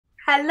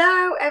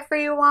Hello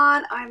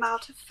everyone, I'm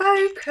out of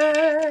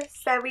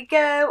focus. There we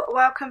go.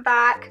 Welcome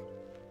back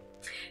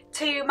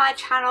to my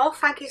channel.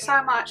 Thank you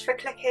so much for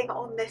clicking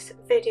on this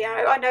video.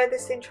 I know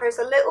this intro is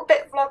a little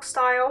bit vlog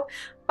style,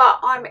 but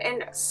I'm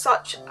in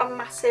such a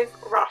massive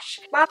rush.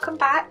 Welcome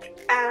back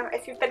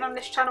if you've been on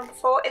this channel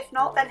before. If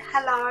not, then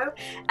hello.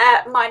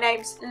 My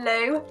name's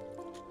Lou.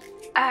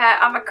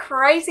 I'm a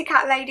crazy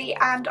cat lady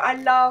and I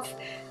love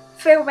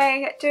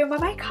filming, doing my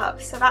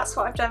makeup, so that's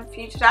what I've done for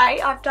you today.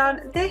 I've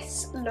done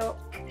this look,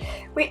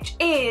 which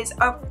is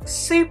a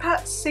super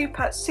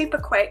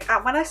quick,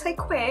 and when I say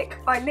quick,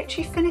 I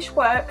literally finished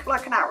work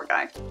like an hour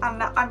ago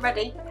and I'm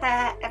ready,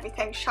 hair,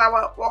 everything,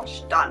 shower,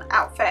 wash, done,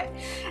 outfit.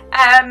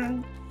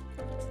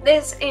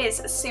 This is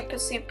a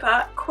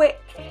super quick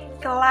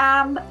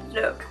glam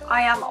look.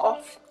 I am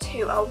off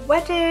to a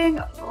wedding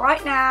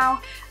right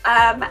now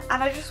and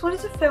I just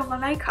wanted to film my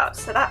makeup,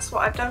 so that's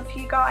what I've done for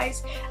you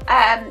guys.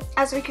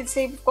 As we can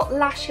see, we've got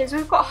lashes,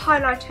 we've got a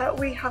highlighter,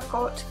 we have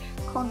got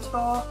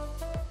contour,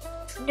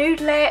 nude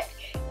lip.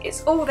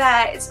 It's all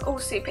there, it's all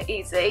super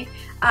easy.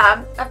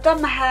 I've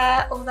done my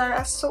hair, although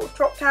I sort of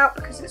dropped out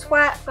because it's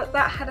wet, but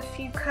that had a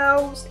few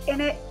curls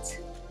in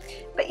it.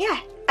 But yeah,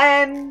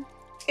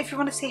 if you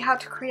want to see how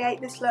to create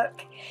this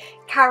look,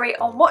 carry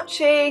on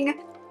watching.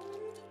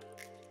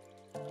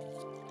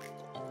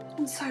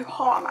 I'm so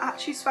hot, I'm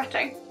actually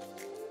sweating.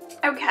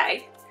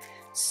 Okay,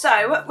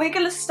 so we're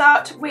going to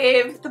start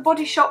with the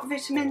Body Shop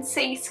Vitamin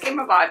C Skin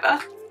Reviver.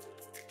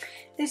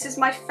 This is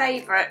my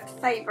favourite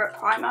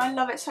primer. I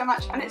love it so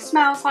much, and it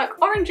smells like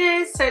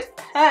oranges, so it's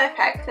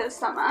perfect for the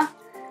summer. I'll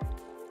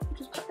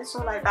just put this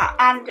all over,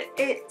 and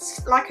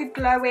it's like a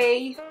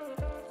glowy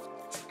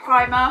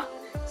primer.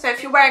 So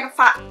if you're wearing a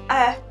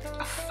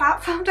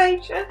fat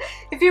foundation,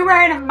 if you're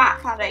wearing a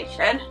matte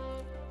foundation,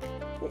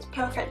 it's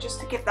perfect just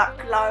to give that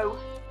glow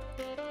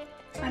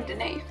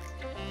underneath.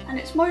 And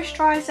it's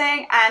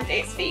moisturising and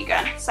it's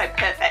vegan, so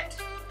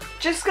perfect.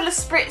 Just gonna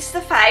spritz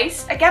the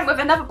face, again with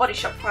another Body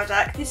Shop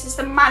product. This is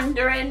the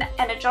Mandarin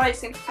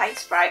Energizing Face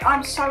Spray.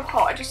 I'm so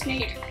hot, I just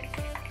need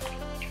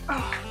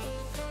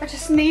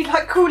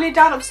like cooling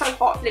down. I'm so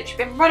hot, I've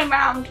literally been running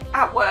around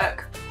at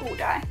work all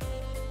day.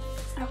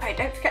 Okay,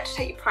 don't forget to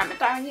take your primer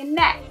down your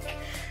neck.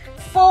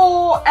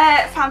 For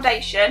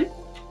foundation,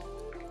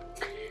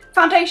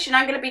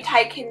 I'm going to be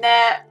taking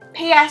the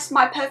PS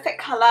My Perfect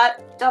Colour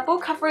Double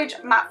Coverage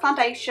Matte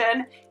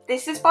Foundation.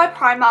 This is by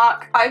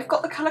Primark. I've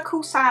got the colour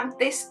Cool Sand.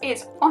 This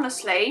is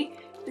honestly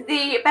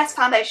the best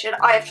foundation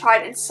I have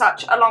tried in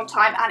such a long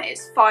time, and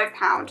it's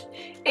 £5.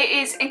 It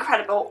is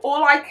incredible.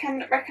 All I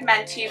can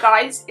recommend to you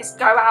guys is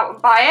go out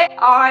and buy it.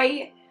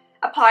 I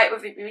apply it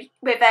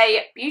with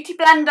a beauty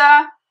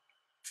blender,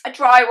 a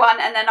dry one,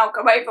 and then I'll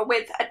go over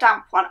with a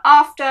damp one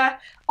after.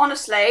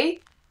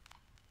 Honestly,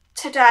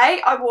 today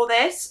I wore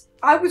this.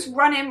 I was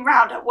running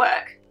around at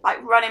work,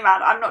 like running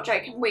around, I'm not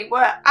joking. We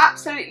were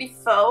absolutely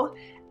full.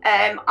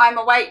 I'm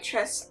a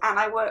waitress and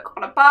I work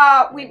on a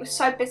bar. We were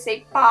so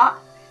busy, but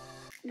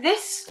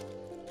this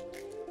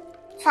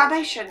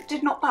foundation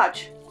did not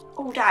budge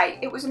all day.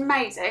 It was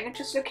amazing. I'm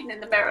just looking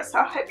in the mirror, so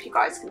I hope you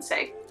guys can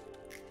see.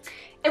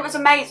 It was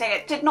amazing.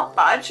 It did not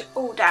budge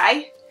all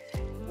day.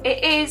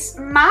 It is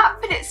matte,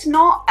 but it's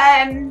not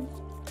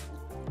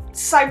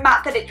so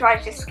matte that it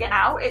dries your skin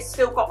out. It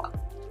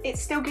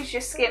still gives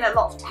your skin a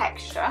lot of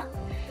texture,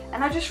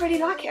 and I just really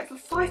like it. For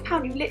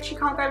 £5, you literally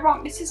can't go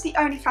wrong. This is the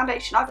only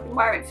foundation I've been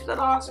wearing for the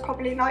last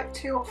probably like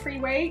 2 or 3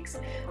 weeks.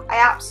 I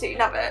absolutely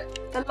love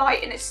it. The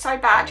lighting is so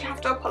bad, you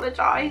have to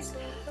apologise.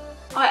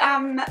 I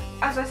am,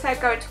 as I said,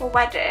 going to a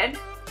wedding,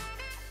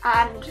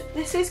 and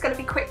this is going to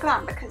be quick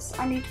glam because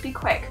I need to be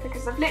quick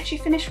because I've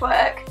literally finished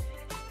work.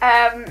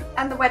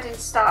 And the wedding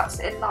starts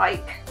in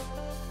like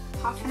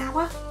half an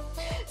hour,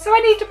 so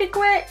I need to be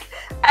quick.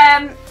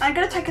 I'm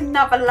going to take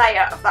another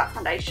layer of that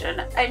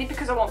foundation only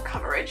because I want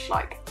coverage.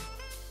 Like,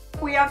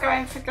 we are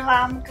going for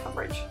glam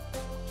coverage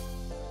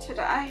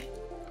today.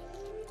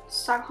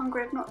 So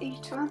hungry, I've not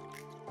eaten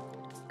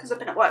because I've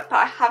been at work, but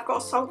I have got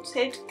a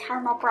salted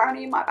caramel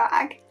brownie in my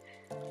bag.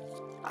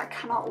 I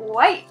cannot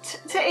wait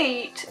to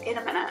eat in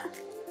a minute.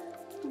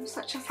 I'm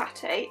such a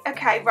fatty.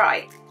 Okay,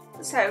 right,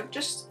 so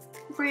just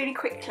really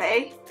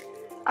quickly,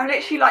 I'm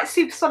literally like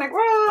supersonic,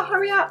 whoa,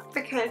 hurry up,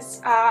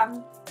 because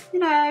you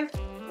know,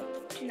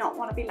 do not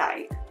want to be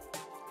late.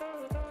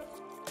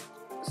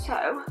 So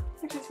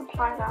I just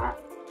apply that.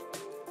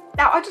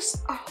 Now I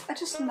just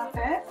love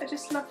it. I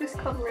just love this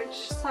coverage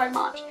so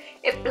much.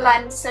 It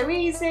blends so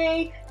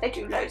easy. They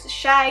do loads of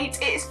shades.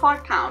 It is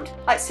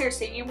 £5. Like,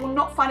 seriously, you will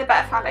not find a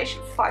better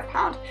foundation for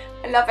 £5.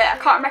 I love it. I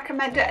can't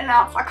recommend it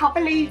enough. I can't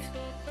believe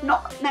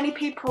not many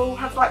people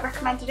have like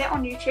recommended it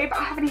on YouTube.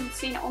 I haven't even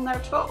seen it on there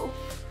at all.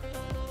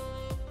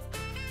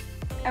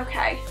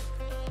 Okay,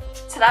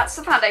 so that's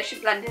the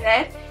foundation blended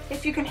in.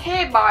 If you can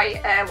hear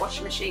my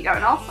washing machine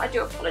going off, I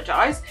do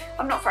apologise.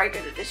 I'm not very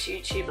good at this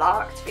YouTube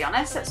lark, to be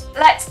honest.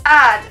 Let's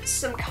add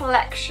some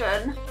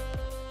Collection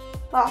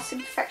Lasting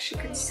Perfection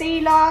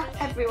Concealer.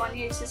 Everyone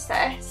uses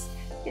this.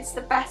 It's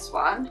the best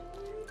one.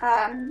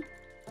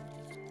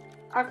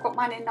 I've got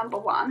mine in number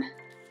 1.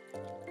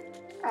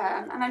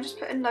 And I'm just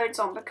putting loads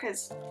on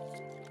because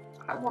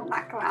I want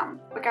that glam.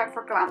 We're going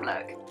for a glam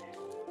look.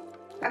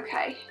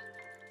 Okay,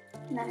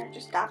 and then I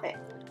just dab it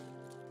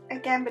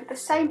again with the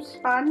same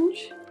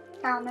sponge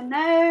down the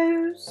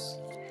nose,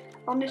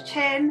 on the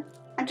chin,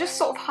 and just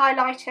sort of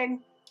highlighting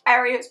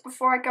areas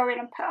before I go in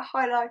and put a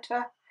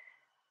highlighter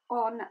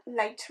on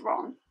later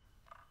on.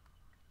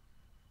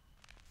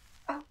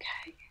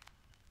 Okay,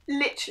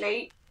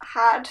 literally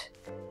had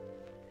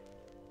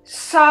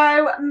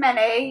so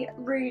many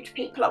rude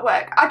people at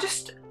work. I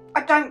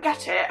don't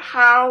get it,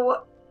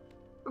 how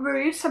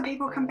rude some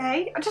people can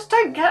be. I just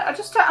don't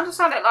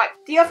understand it. Like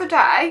the other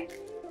day,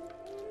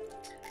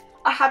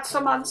 I had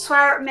someone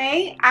swear at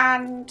me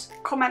and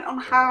comment on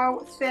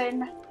how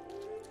thin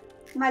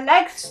my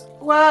legs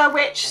were,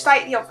 which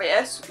state the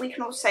obvious. We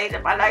can all say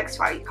that my legs,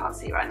 well, you can't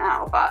see right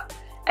now, but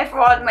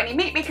everyone when you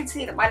meet me can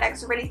see that my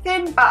legs are really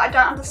thin, but I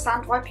don't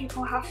understand why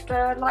people have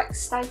to like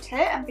state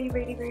it and be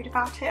really rude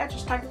about it. I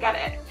just don't get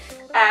it.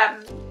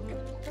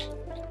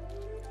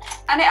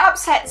 And it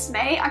upsets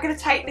me. I'm going to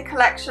take the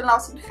Collection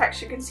Lasting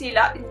Perfection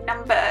Concealer in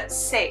number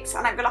 6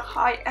 and I'm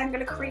going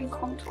to cream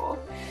contour.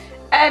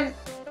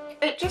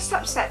 It just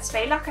upsets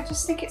me. Like, I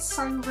just think it's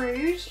so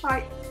rude,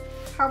 like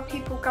how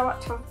people go up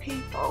to other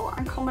people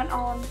and comment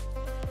on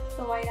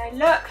the way they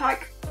look.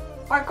 Like,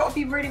 I've got to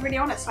be really, really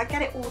honest. I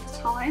get it all the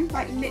time,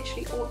 like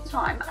literally all the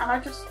time. And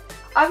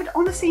I would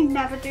honestly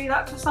never do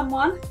that to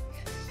someone.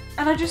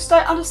 And I just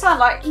don't understand.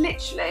 Like,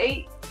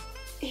 literally,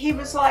 he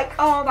was like,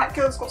 oh, that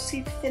girl's got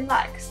super thin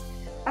legs.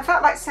 I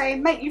felt like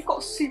saying, mate, you've got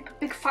a super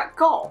big fat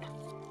gob.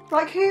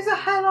 Like, who the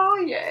hell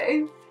are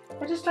you?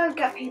 I just don't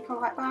get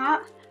people like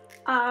that.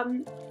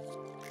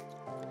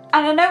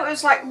 And I know it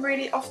was like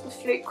really off the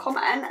fluke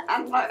comment,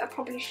 and like I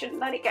probably shouldn't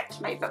let it get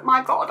to me, but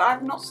my god,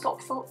 I've not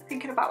stopped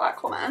thinking about that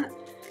comment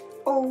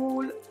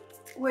all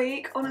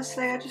week.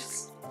 Honestly, I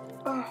just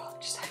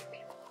hate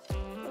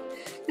people.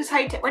 Just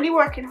hate it. When you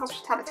work in the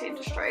hospitality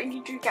industry and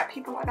you do get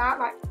people like that,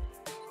 like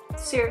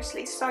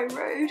seriously, so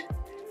rude.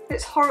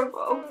 It's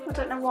horrible. I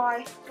don't know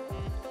why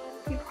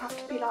people have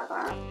to be like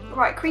that.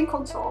 Right, cream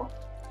contour.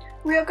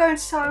 We are going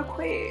so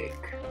quick.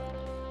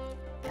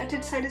 I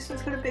did say this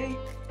was going to be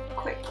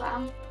quick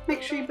glam.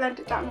 Make sure you blend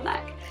it down the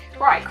neck.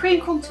 Right,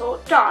 cream contour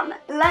done.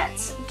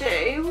 Let's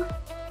do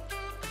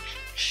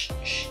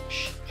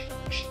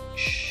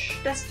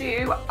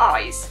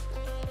eyes.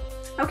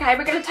 Okay,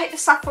 we're going to take the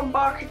Saffron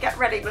Barker Get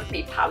Ready With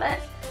Me palette.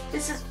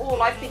 This is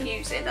all I've been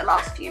using the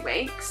last few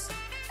weeks.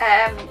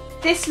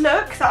 This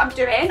look that I'm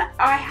doing,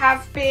 I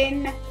have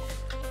been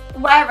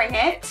wearing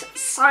it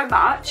so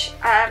much.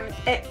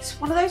 It's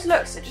one of those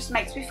looks that just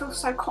makes me feel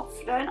so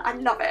confident. I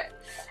love it.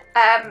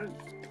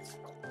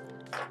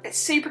 It's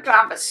super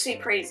glam but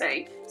super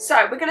easy.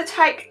 So we're going to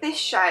take this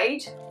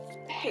shade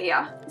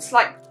here. It's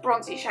like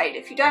bronzy shade.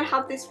 If you don't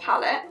have this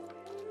palette,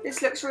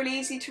 this looks really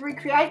easy to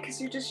recreate because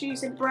you're just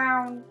using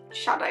brown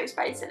shadows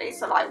basically.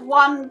 So like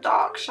one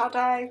dark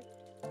shadow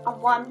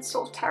and one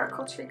sort of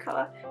terracotta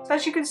colour. So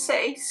as you can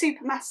see,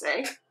 super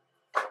messy.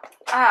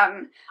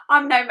 I'm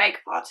no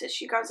makeup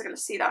artist, you guys are going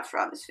to see that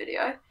throughout this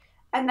video.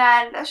 And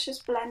then let's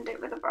just blend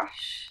it with a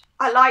brush.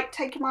 I like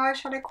taking my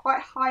eyeshadow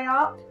quite high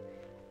up,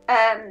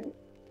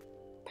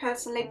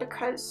 personally,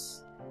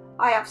 because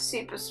I have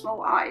super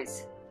small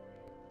eyes.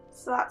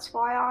 So that's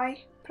why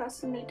I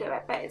personally do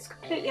it, but it's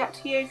completely up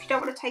to you. If you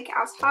don't want to take it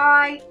as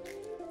high,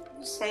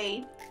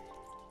 obviously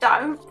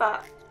don't,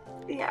 but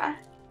yeah.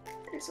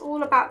 It's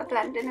all about the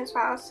blending as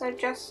well, so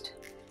just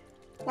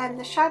blend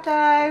the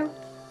shadow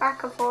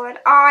back and forward.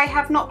 I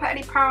have not put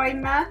any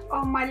primer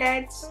on my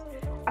lids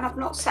and I've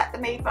not set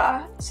them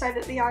either, so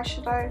that the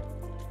eyeshadow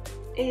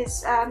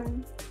is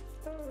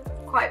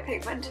quite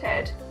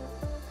pigmented.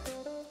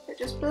 So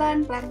just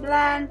blend, blend,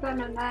 blend,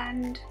 blend and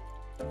blend.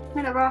 I'm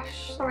in a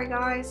rush, sorry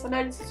guys, I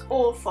know this is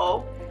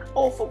awful.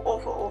 Awful,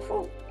 awful,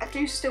 awful. I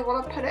do still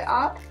want to put it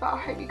up, but I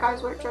hope you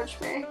guys won't judge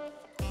me.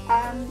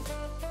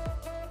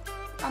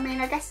 I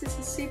mean, I guess this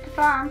is super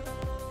glam.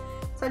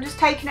 So I'm just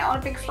taking it on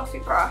a big fluffy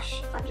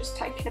brush. I'm just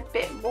taking a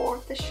bit more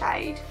of the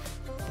shade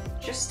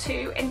just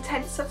to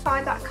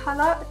intensify that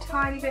colour a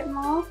tiny bit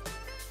more.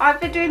 I've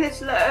been doing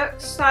this look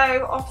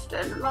so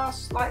often, the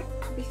last like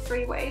probably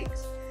 3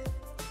 weeks,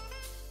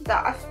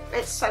 that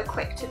it's so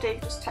quick to do,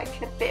 just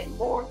taking a bit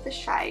more of the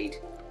shade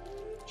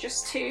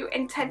just to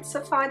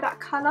intensify that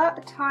colour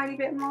a tiny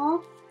bit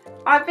more.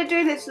 I've been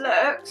doing this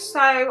look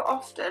so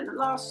often, the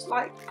last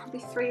like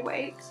probably 3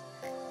 weeks,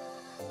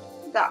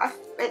 that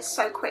it's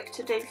so quick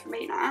to do for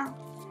me now.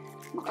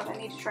 Oh my god, I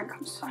need a drink,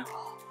 I'm so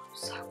hot, I'm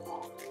so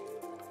hot.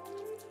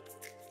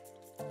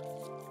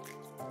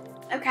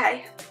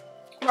 Okay,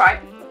 right,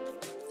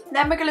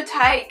 then we're going to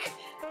take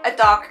a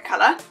darker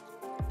colour.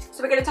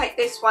 So we're going to take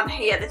this one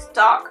here, this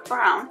dark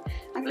brown.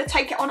 I'm going to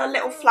take it on a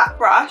little flat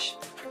brush.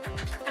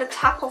 I'm going to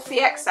tap off the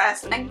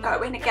excess and then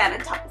go in again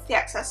and tap off the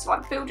excess, so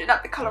I'm building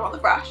up the colour on the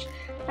brush.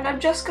 And I'm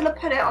just going to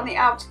put it on the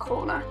outer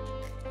corner,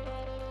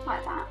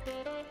 like that.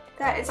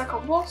 There is like a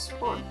wasp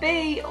or a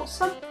bee or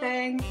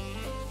something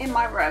in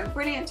my room.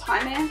 Brilliant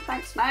timing,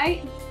 thanks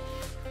mate.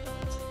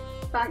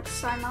 Thanks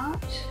so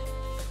much.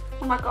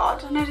 Oh my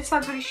god, I know this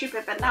sounds really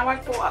stupid, but now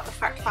I've brought up the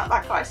fact about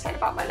that guy saying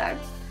about my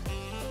legs.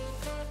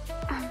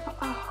 Oh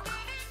god,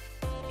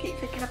 I keep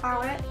thinking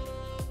about it.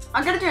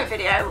 I'm going to do a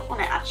video on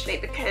it actually,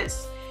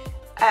 because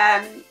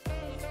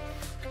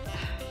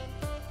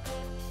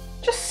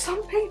just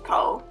some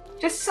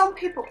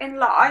people in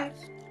life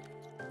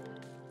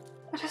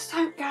I just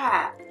don't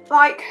get.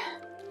 Like,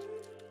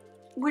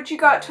 would you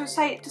go up to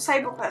a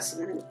disabled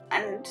person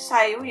and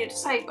say, oh, you're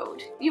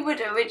disabled? You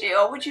wouldn't, would you?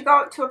 Or would you go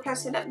up to a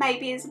person that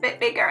maybe is a bit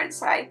bigger and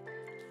say,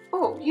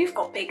 oh, you've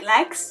got big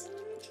legs?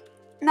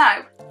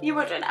 No, you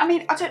wouldn't. I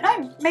mean, I don't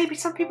know. Maybe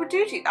some people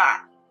do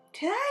that.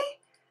 Do they?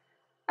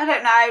 I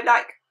don't know.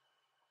 Like,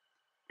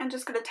 I'm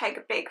just going to take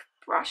a big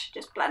brush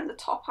and just blend the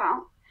top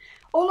out.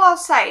 All I'll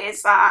say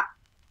is that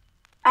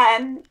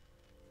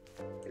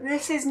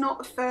this is not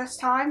the first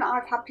time that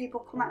I've had people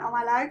comment on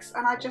my legs,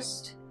 and I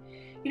just,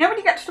 you know when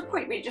you get to the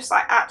point where you're just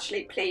like,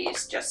 actually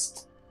please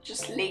just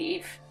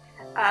leave.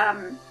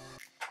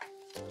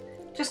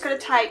 Just going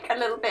to take a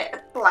little bit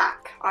of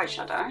black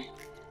eyeshadow.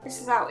 This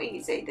is how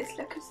easy this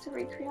look is to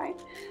recreate.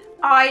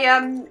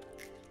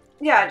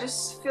 Yeah, I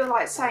just feel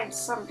like saying to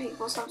some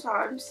people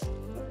sometimes,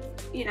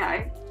 you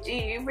know, do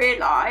you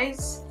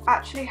realise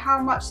actually how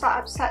much that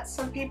upsets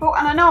some people?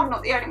 And I know I'm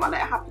not the only one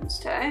that it happens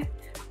to,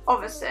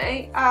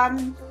 obviously.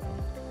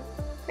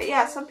 But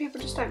yeah, some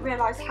people just don't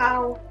realise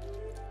how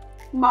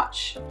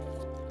much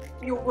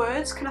your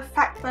words can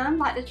affect them,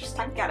 like they just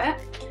don't get it,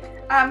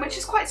 which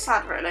is quite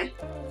sad really.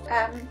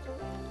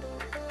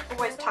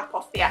 Always tap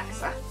off the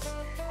excess.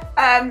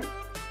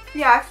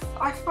 Yeah,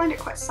 I find it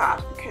quite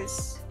sad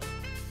because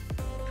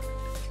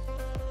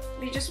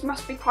you just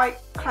must be quite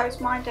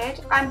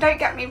close-minded. And don't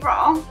get me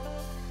wrong,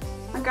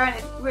 I'm going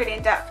really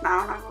in depth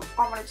now and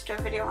I wanted to do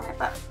a video on it,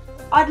 but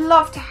I'd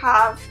love to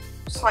have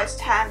size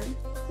 10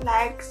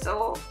 legs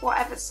or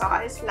whatever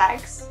size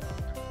legs,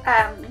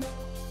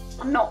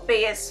 not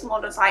be as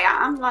small as I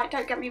am. Like,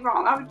 don't get me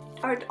wrong,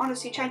 I would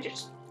honestly change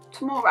it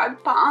tomorrow,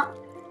 but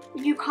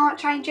you can't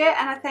change it,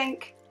 and I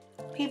think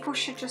people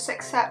should just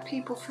accept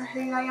people for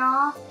who they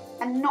are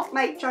and not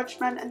make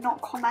judgment and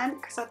not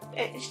comment, because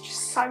it's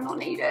just so not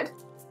needed.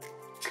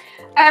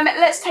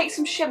 Let's take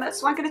some shimmer.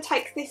 So I'm going to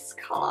take this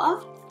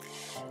colour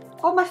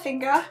on my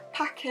finger,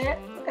 pack it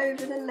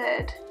over the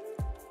lid,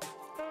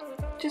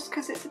 just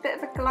because it's a bit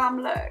of a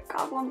glam look.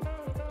 I want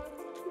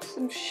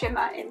some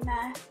shimmer in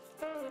there.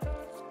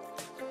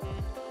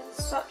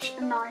 Such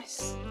a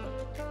nice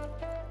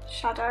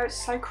shadow,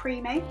 it's so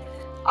creamy.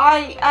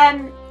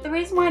 The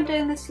reason why I'm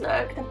doing this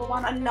look, number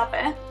one, I love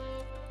it,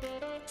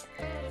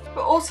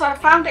 but also I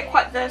found it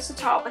quite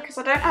versatile because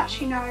I don't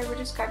actually know, we'll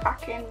just go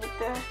back in with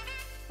the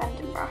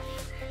bending brush,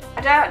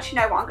 I don't actually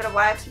know what I'm going to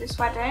wear to this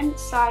wedding,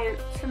 so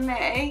for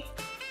me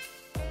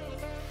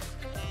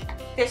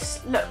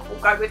this look will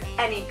go with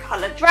any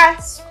colour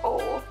dress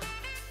or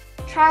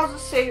trouser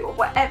suit or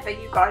whatever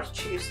you guys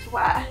choose to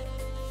wear.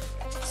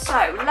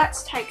 So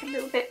let's take a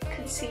little bit of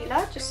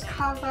concealer, just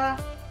cover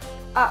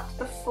up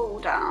the fall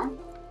down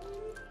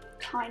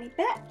tiny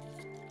bit.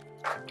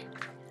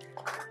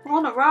 I'm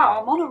on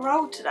a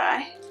roll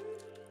today.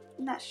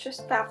 And let's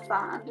just dab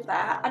that under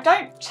there. I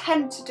don't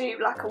tend to do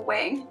like a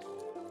wing,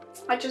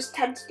 I just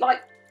tend to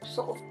like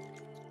sort of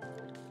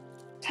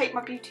take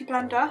my beauty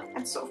blender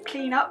and sort of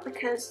clean up,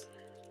 because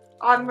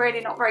I'm really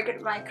not very good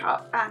at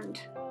makeup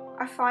and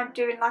I find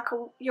doing like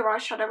your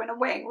eyeshadow in a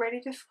wing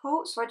really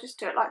difficult, so I just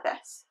do it like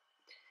this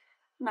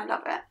and I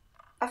love it.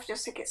 I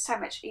just think it's so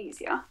much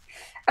easier.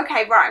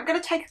 Okay, right, I'm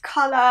going to take a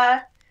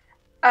colour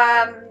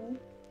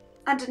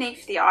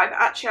underneath the eye, but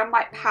actually I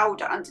might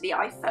powder under the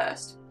eye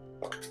first.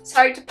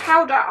 So to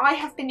powder, I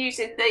have been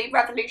using the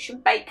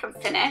Revolution Bake and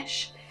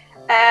Finish.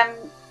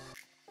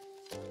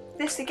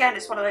 This again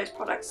is one of those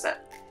products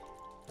that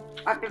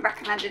I've been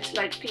recommended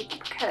to loads of people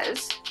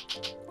because,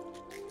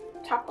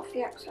 tap off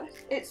the excess,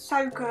 it's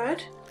so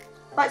good.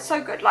 Like,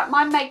 so good. Like,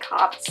 my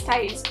makeup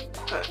stays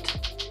put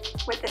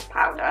with this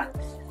powder.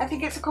 I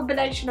think it's a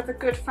combination of a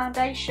good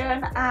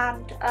foundation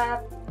and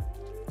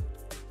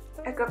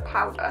a good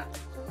powder,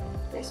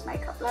 this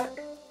makeup look.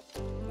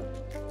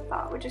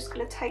 But we're just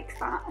going to take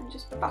that and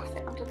just buff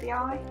it under the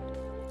eye.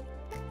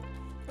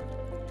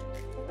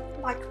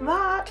 Like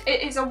that.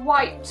 It is a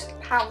white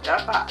powder,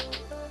 but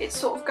it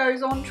sort of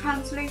goes on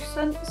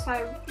translucent,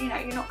 so, you know,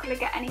 you're not going to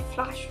get any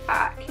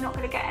flashback, you're not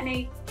going to get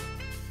any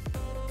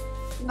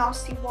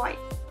nasty white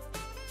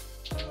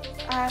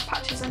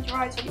patches under your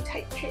eyes when you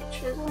take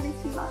pictures or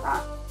anything like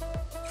that.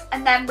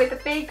 And then with a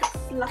big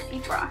fluffy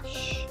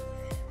brush,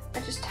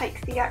 I just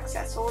take the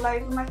excess all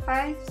over my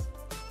face,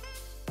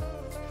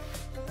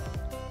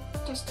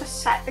 just to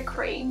set the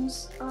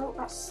creams. Oh,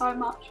 that's so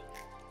much.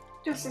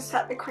 Just to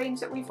set the creams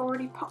that we've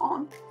already put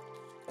on.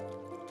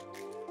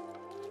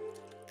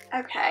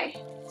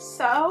 Okay,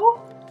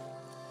 so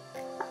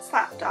that's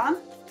that done.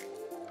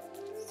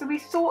 So we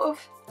sort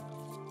of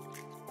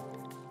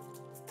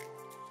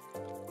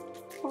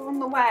are on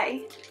the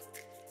way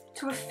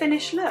to a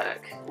finished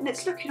look, and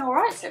it's looking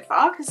alright so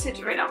far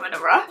considering I'm in a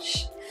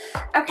rush.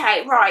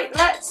 Okay, right,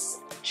 let's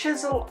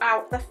chisel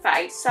out the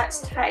face.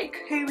 Let's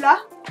take Hoola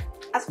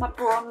as my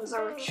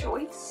bronzer of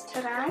choice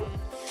today.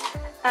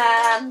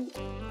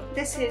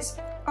 This is,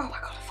 oh my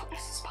god, I thought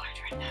there's a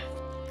spider in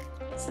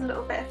there. It's a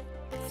little bit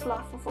of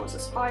fluff, I thought it was a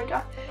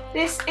spider.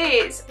 This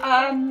is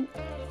one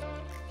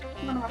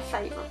of my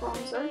favourite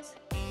bronzers.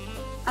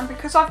 And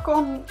because I've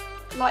gone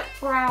like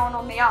brown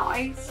on the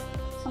eyes,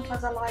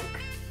 sometimes I like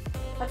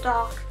a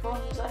dark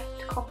bronzer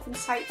to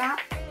compensate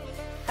that.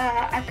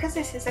 And because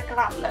this is a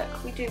glam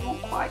look, we do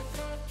want quite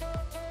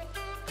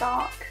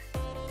dark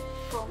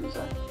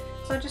bronzer.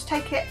 So I just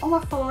take it on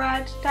my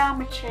forehead, down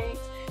my cheeks,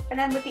 and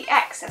then with the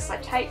excess I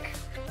take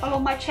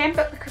along my chin,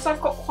 but because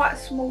I've got quite a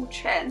small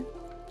chin,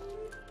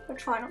 I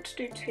try not to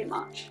do too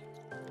much.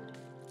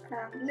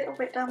 A little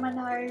bit down my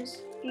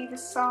nose, either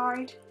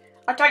side.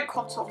 I don't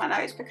contour my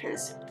nose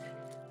because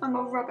I'm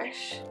a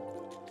rubbish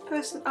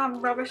person.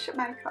 I'm rubbish at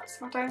makeup,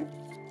 so I don't.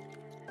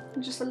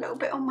 And just a little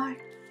bit on my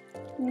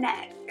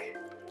neck,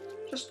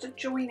 just to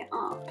join it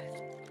up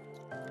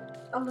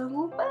a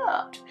little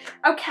bit.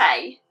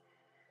 Okay,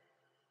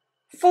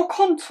 for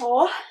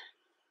contour,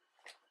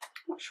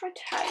 what should I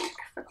take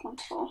for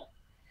contour?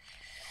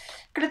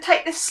 I'm going to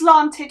take this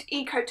slanted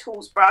Eco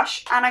Tools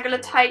brush, and I'm going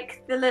to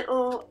take the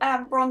little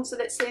bronzer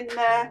that's in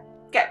the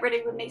Get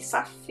Ready With Me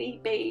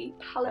Safi B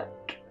palette.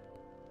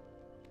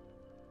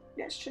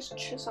 Let's just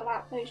chisel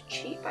out those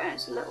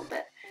cheekbones a little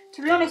bit.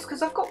 To be honest,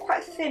 because I've got quite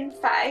a thin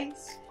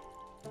face,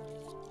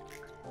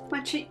 my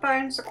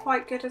cheekbones are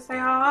quite good as they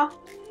are,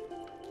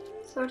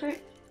 so I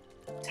don't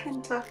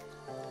tend to...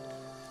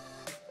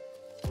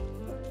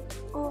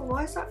 Oh,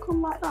 why has that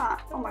gone like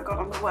that? Oh my god,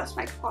 I'm the worst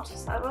makeup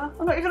artist ever.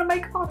 I'm not even a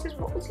makeup artist,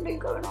 what was Lou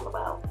going on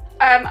about?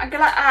 I'm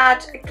going to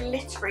add a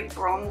glittery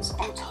bronze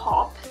on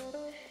top,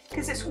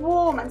 because it's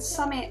warm and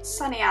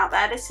sunny out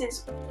there. This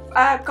is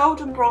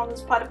Golden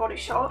Bronze by The Body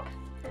Shop.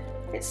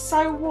 It's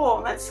so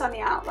warm and sunny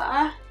out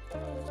there,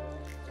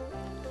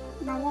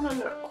 and I want to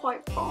look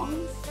quite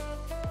bronze.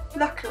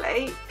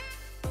 Luckily,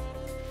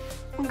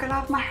 I'm going to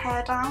have my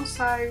hair down,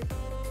 so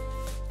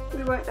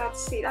we won't be able to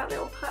see that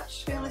little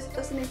patch. To be honest, it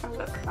doesn't even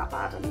look that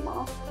bad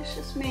anymore. It's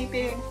just me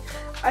being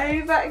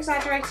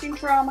over-exaggerating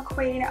drama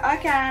queen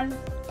again.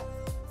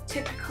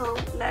 Typical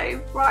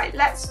Lou. Right,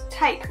 let's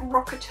take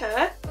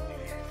Rocketeur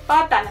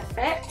by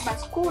Benefit,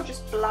 most gorgeous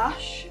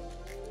blush.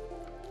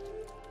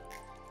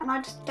 And I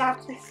just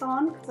dab this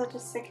on because I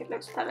just think it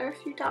looks better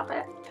if you dab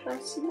it,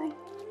 personally.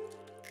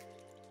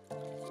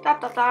 Dab,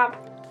 dab, dab.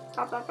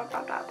 Dab, dab, dab,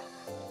 dab, dab.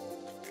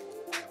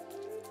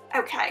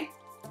 Okay.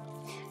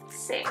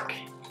 Sick.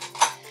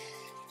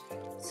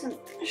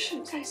 I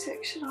shouldn't say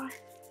sick, should I?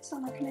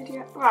 Sound like an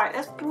idiot. Right,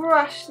 let's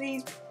brush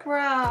these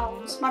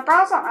brows. My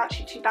brows aren't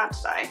actually too bad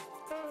today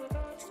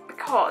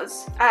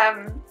because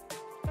I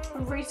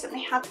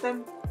recently had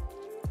them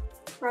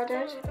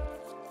threaded.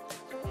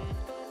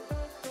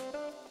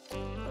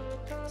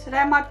 So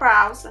they're my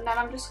brows, and then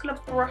I'm just going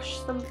to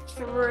brush them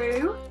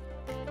through.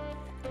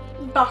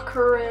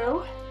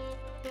 Buckaroo.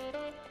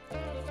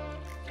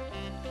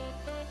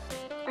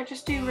 I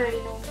just do really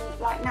normal,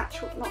 like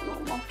natural, not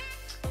normal,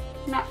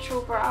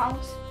 natural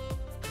brows,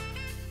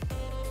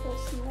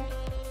 personally.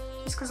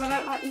 Just because I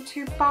don't like them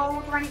too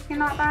bold or anything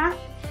like that.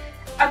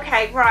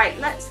 Okay, right,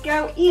 let's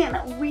go in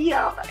with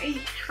a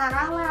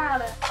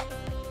highlighter.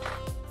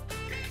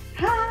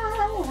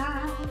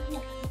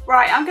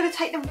 Right, I'm going to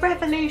take the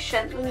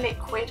Revolution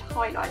Liquid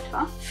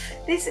Highlighter.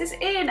 This is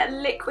in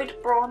Liquid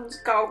Bronze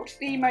Gold,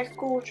 the most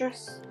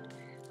gorgeous.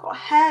 Got a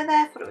hair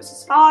there, thought it was a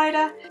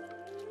spider.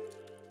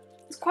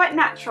 It's quite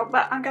natural,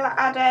 but I'm going to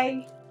add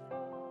a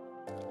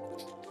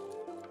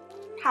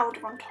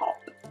powder on top.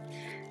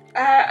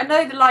 I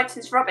know the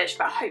lighting's rubbish,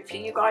 but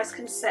hopefully you guys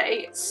can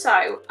see.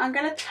 So I'm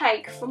going to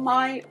take, for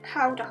my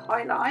powder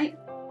highlight,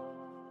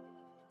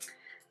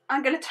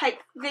 I'm going to take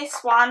this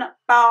one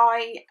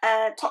by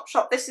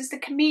Topshop. This is the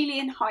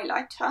Chameleon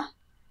Highlighter.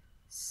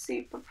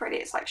 Super pretty.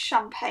 It's like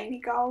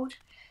champagne gold.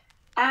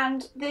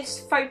 And this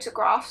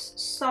photographs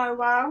so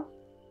well.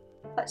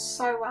 Like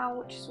so well,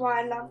 which is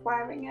why I love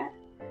wearing it.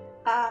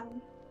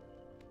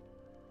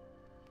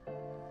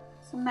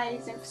 It's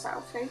amazing for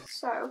selfies.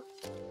 So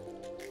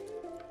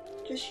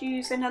just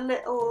using a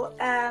little,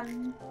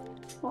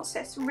 what's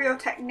this? Real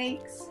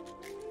Techniques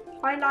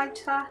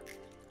highlighter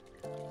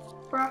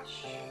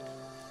brush.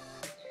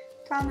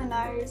 Down the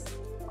nose,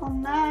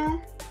 on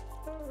there,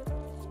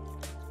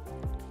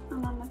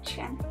 and on the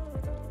chin.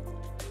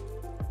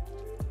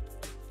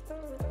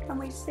 Can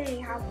we see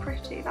how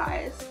pretty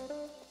that is?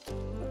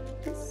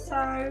 It's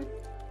so,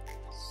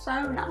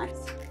 so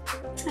nice.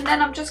 And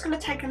then I'm just going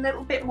to take a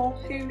little bit more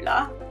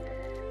Hoola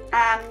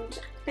and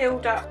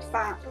build up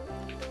that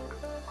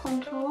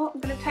contour.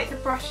 I'm going to take the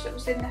brush that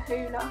was in the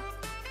Hoola,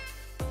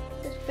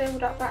 just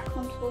build up that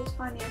contour the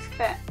tiniest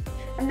bit.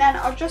 And then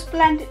I'll just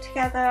blend it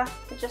together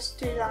and just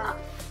do that,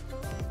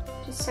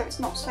 just so it's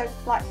not so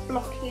like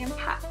blocky and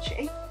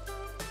patchy.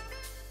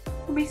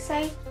 Can we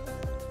say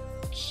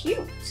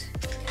cute?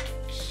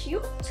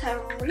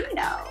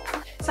 Cute-terino.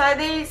 So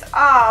these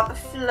are the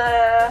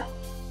Fleur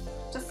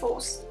de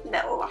Force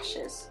little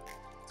lashes.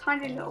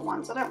 Tiny little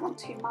ones, I don't want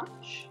too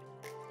much.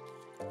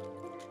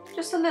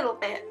 Just a little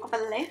bit of a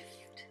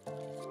lift.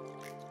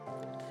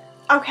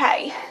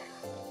 Okay,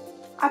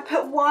 I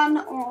put one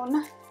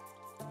on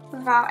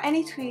without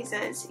any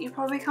tweezers. You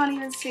probably can't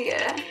even see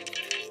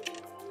it.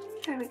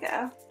 There we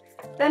go.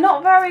 They're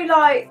not very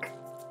like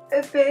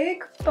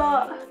big,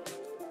 but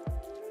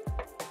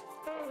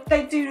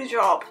they do the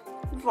job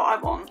of what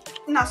I want,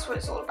 and that's what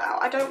it's all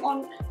about.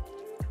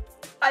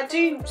 I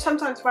do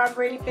sometimes wear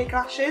really big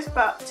lashes,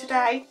 but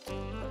today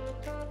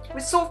we're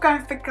sort of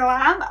going for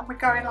glam, and we're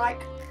going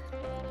like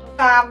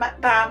bam,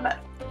 bam,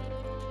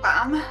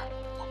 bam.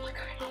 What am I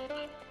going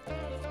on?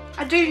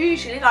 I do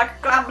usually like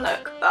a glam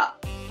look,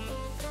 but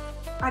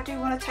I do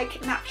want to take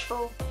it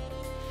natural.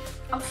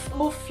 I'm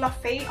more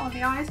fluffy on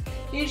the eyes.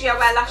 Usually I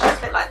wear lashes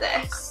a bit like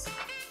this.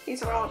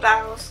 These are old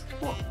Darryl's.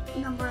 What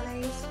number are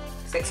these?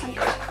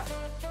 600.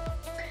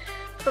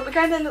 But we're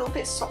going a little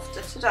bit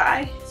softer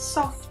today.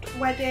 Soft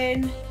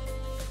wedding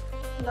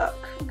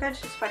look. I'm going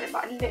to this wedding,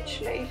 but I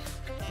literally,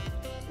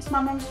 it's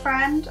my mum's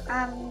friend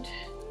and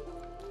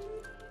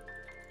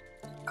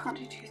can't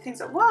do two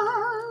things at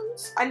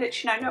once. I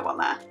literally know no one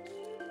there.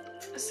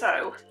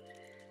 So,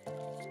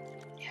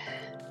 yeah.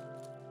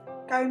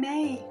 Go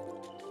me.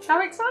 So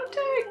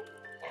exciting!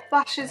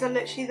 Lashes are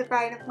literally the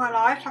bane of my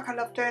life. Like, I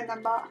love doing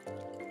them, but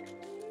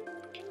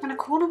when a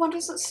corner one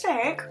doesn't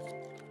stick,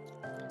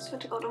 I swear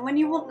to God, and when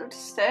you want them to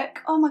stick,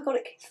 oh my God,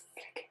 it keeps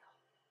flicking on.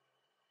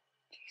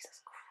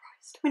 Jesus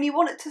Christ. When you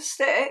want it to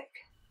stick,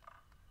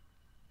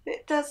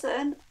 it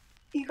doesn't.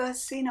 You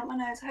guys seen up my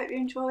nose. I hope you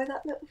enjoy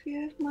that little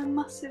view of my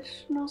massive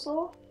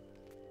nozzle.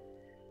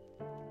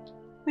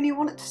 When you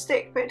want it to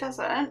stick, but it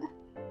doesn't.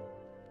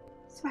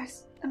 It's the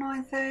most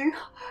annoying thing.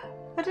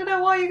 I don't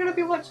know why you're going to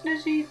be watching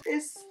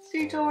this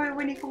tutorial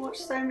when you can watch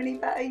so many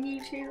better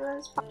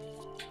YouTubers.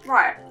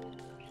 Right,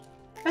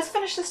 let's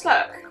finish this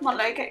look. Come on,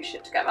 Lou, get your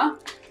shit together.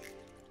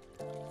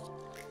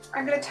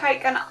 I'm going to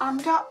take an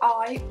under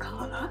eye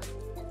colour,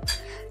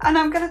 and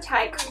I'm going to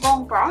take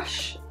wrong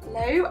brush,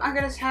 Lou. I'm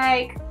going to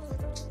take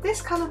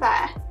this colour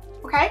there,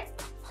 okay?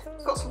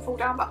 It's got some fall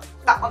down, but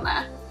that one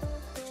there.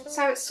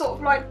 So it's sort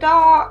of like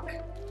dark,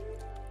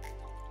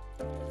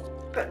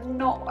 but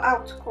not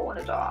outer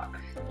corner dark.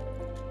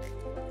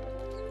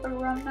 So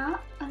run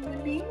that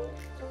underneath.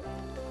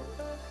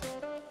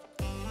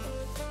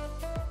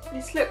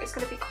 This look is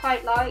going to be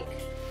quite like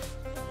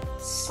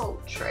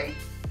sultry,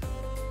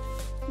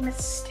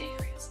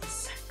 mysterious, and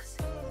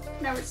sexy.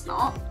 No, it's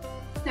not.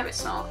 No,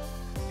 it's not.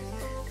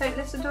 Don't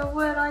listen to a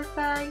word I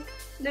say.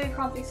 Lou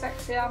can't be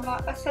sexy. I'm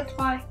like, I said to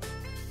my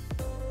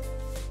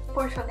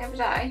boyfriend the other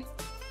day,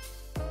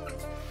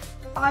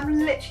 I'm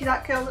literally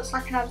that girl that's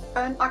like an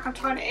elephant, like I'm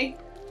tiny,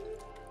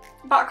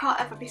 but I can't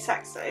ever be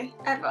sexy,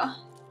 ever.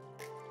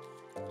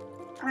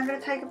 And I'm going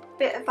to take a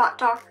bit of that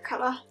darker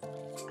colour.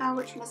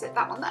 Which one is it?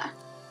 That one there.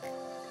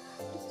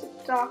 Just to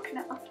darken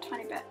it up a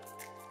tiny bit.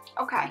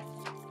 Okay,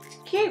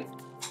 cute.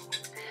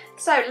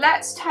 So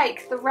let's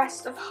take the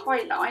rest of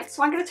highlight.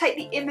 So I'm going to take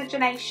the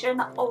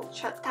Imagination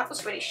Ultra. That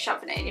was really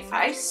shoving it in your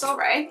face,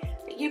 sorry.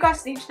 But you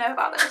guys need to know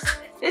about this.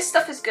 This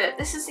stuff is good.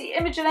 This is the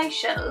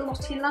Imagination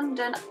Lottie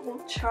London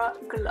Ultra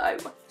Glow.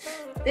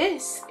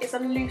 This is a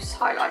loose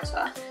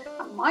highlighter,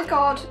 and my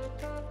God,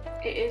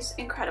 it is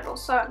incredible.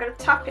 So I'm going to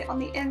tap it on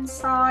the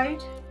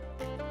inside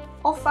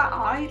of that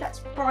eye. Let's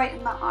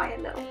brighten that eye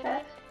a little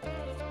bit.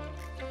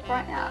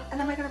 Brighten it up. And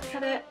then we're going to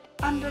put it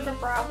under the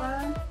brow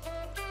bone.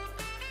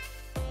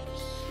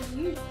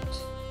 Cute.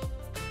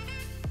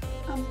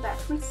 And there,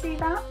 can we see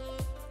that?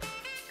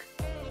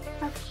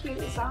 How cute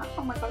is that?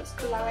 Oh my God, it's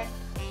glowing.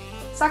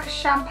 It's like a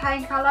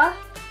champagne colour.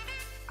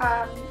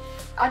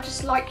 I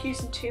just like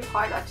using two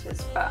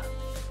highlighters, but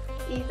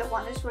either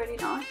one is really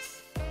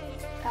nice.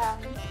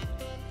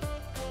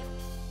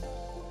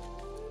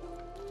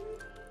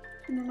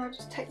 And then I'll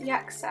just take the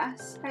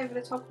excess over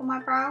the top of my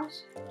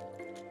brows.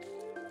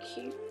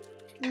 Cute.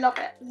 Love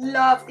it.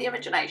 Love the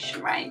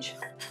Imagination range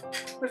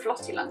with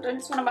Lottie London.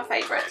 It's one of my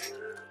favourites.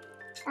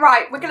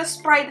 Right, we're going to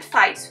spray the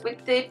face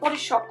with the Body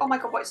Shop. Oh my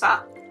God, what is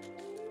that?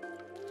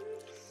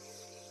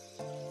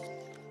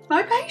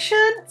 No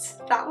patience.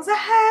 That was a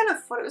hen. I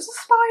thought it was a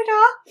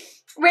spider.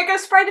 We're going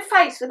to spray the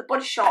face with the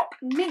Body Shop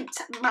Mint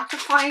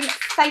Mattifying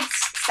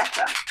Face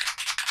Setter.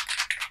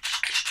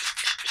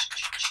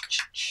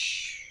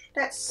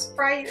 Let's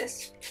spray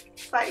this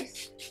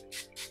face.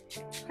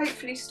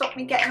 Hopefully stop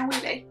me getting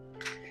oily.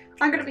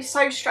 I'm going to be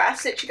so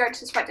stressed literally going to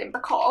this wedding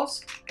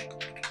because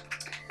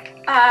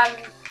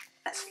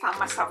let's fan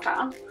myself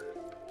down.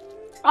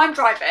 I'm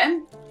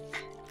driving.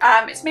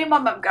 It's me and my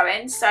mum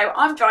going, so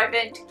I'm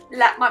driving to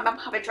let my mum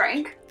have a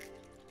drink.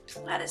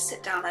 Let us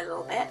sit down a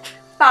little bit.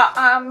 But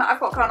I've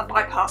got to go on a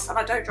bypass and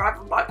I don't drive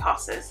on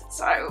bypasses,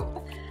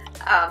 so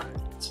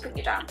let's bring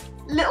you down.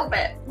 Little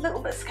bit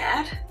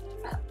scared.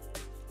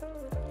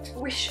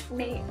 Wish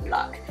me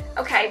luck.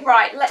 Okay,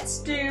 right, let's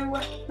do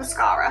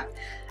mascara.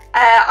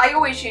 I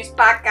always use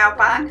Bag Gal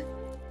Bang.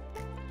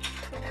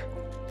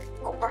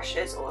 Got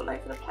brushes all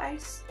over the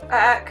place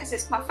because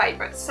it's my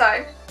favourite.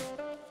 So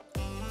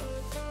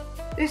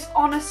this,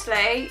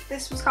 honestly,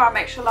 this mascara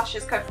makes your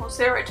lashes go from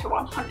 0 to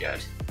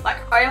 100. Like,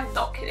 I am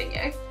not kidding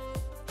you.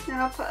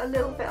 Now I'll put a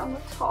little bit on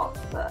the top,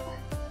 but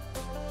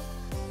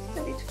I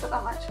don't need to put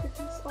that much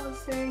because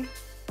obviously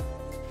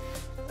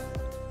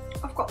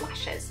I've got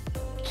lashes.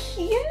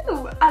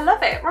 Cute! I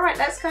love it. Right,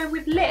 let's go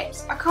with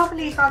lips. I can't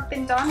believe I've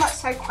been done like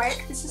so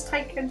quick. This has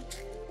taken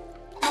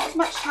not as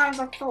much time as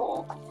I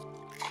thought.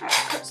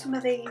 Let's put some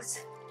of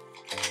these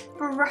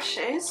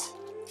brushes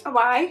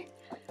away.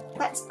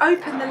 Let's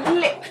open the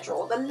lip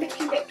drawer, the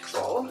lippy lip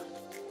drawer.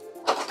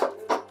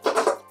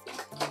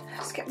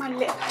 Let's get my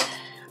lip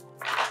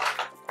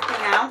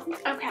now.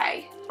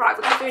 Okay, right,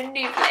 we're going to do a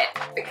nude lip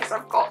because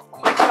I've got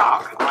quite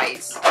dark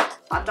eyes.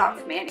 Not dark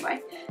for me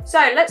anyway. So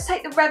let's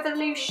take the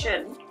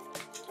Revolution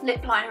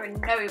lip liner in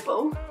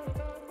Noble.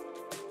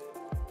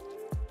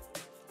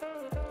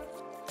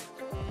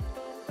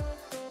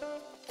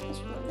 Let's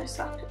run this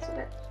up, it's a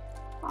bit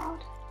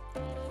hard.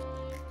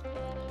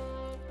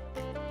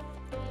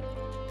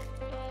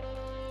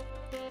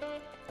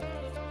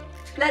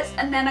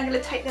 And then I'm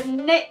going to take the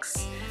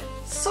NYX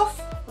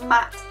Soft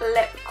Matte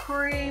Lip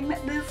Cream.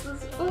 This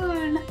is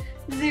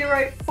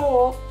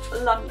 04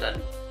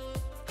 London.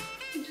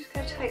 I'm just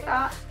going to take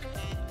that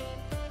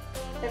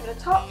over the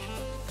top.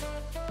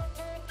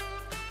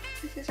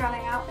 This is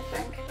running out, I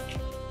think.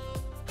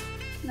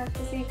 No,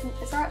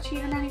 is there actually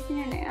even anything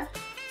in here?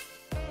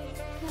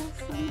 There's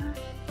some there.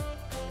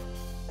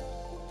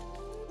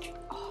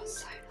 Oh,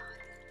 so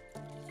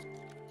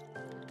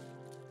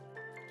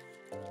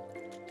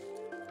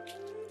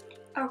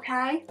nice.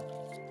 Okay.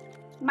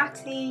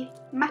 Matte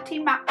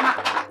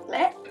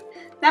lip.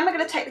 Then we're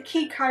going to take the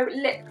Kiko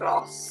lip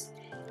gloss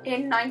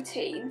in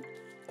 19.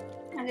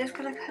 I'm just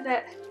going to put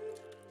it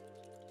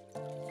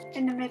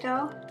in the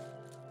middle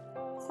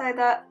so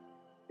that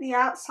the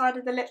outside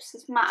of the lips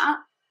is matte.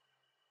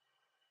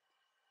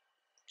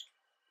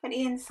 But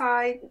the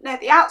inside, no,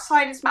 the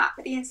outside is matte,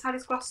 but the inside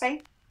is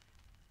glossy.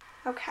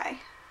 Okay,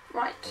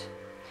 right.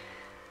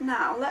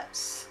 Now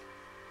let's,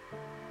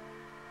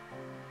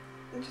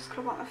 I'm just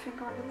going to wipe my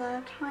finger under there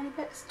a tiny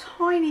bit. It's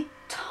tiny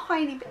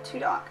bit too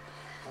dark.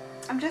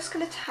 I'm just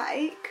going to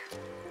take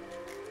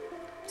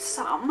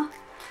some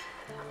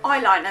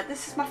eyeliner.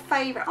 This is my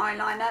favourite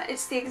eyeliner.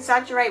 It's the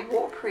Exaggerate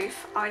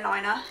Waterproof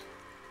eyeliner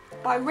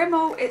by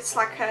Rimmel. It's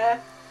like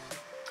a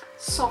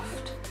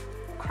soft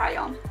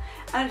crayon.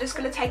 And I'm just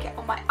going to take it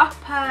on my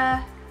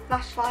upper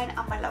lash line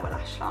and my lower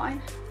lash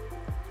line.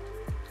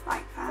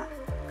 Like that.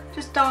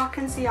 Just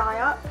darkens the eye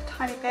up a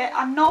tiny bit.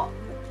 I'm not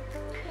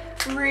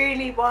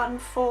really one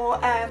for,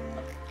 got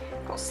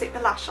to stick the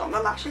lash on,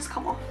 the lashes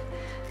come off.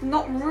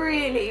 Not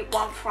really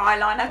one for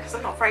eyeliner because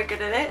I'm not very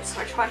good at it,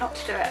 so I try not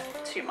to do it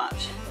too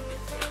much.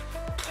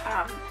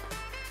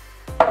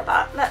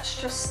 But let's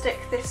just stick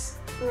this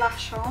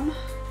lash on.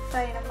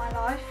 Bane of my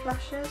life,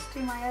 lashes,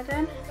 do my head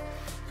in.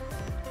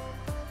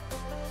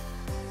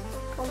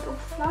 Got a little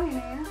fly in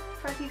here,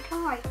 Freddie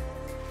Fly.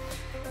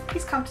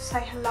 He's come to say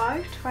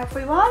hello to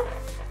everyone.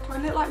 Do I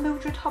look like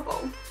Mildred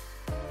Hubble?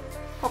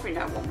 Probably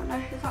no one will know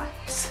who that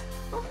is.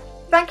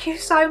 Thank you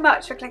so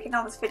much for clicking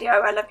on this video.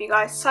 I love you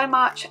guys so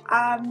much.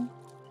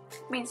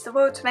 It means the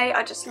world to me.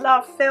 I just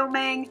love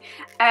filming.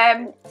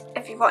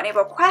 If you've got any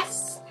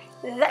requests,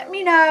 let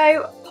me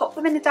know. Pop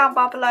them in the down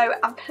bar below,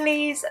 and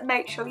please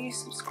make sure you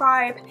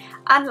subscribe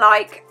and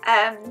like,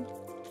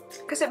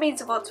 because it means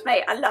the world to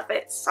me. I love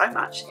it so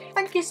much.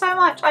 Thank you so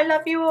much. I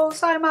love you all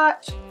so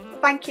much.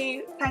 Thank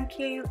you, thank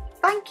you,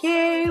 thank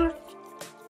you.